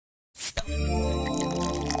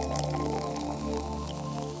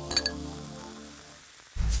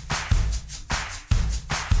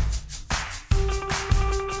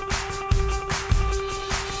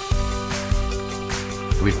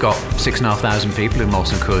got 6,500 people in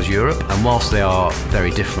Molson Coors Europe, and whilst they are very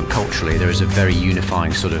different culturally, there is a very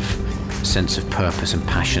unifying sort of sense of purpose and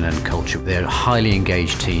passion and culture. They're a highly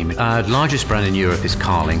engaged team. Our largest brand in Europe is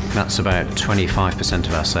Carling. That's about 25%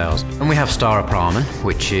 of our sales. And we have Stara Pramen,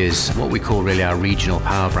 which is what we call really our regional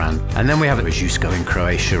power brand. And then we have Rajusko in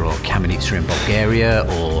Croatia, or Kamenica in Bulgaria,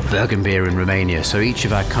 or Bergenbier in Romania. So each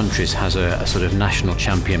of our countries has a sort of national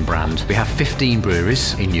champion brand. We have 15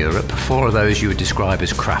 breweries in Europe. 4 of those you would describe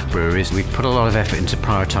as craft breweries. We've put a lot of effort into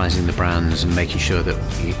prioritizing the brands and making sure that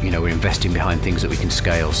we're investing behind things that we can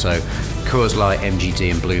scale. So Coors Light,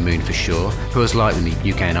 MGD and Blue Moon for sure. Coors Light in the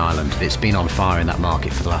UK and Ireland. It's been on fire in that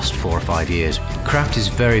market for the last 4 or 5 years. Craft is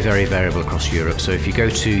very, very variable across Europe. So if you go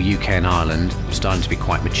to UK and Ireland, it's starting to be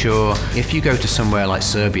quite mature. If you go to somewhere like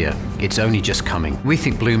Serbia, it's only just coming. We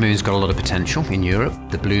think Blue Moon's got a lot of potential in Europe.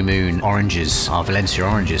 The Blue Moon oranges are Valencia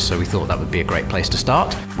oranges, so we thought that would be a great place to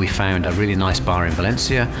start. We found a really nice bar in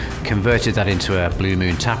Valencia, converted that into a Blue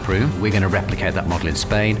Moon tap room. We're going to replicate that model in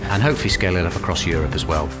Spain and hopefully scale it up across Europe as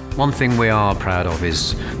well. One thing we are proud of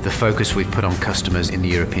is the focus we've put on customers in the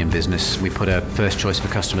European business. We put a first choice for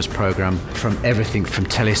customers program from everything from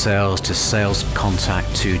telesales to sales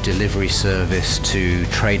contact to delivery service to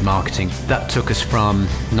trade marketing. That took us from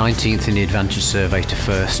 19th in the Advantage survey to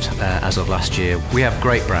first as of last year. We have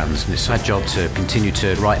great brands, and it's our job to continue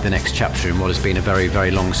to write the next chapter in what has been a very,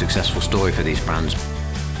 very long successful story for these brands.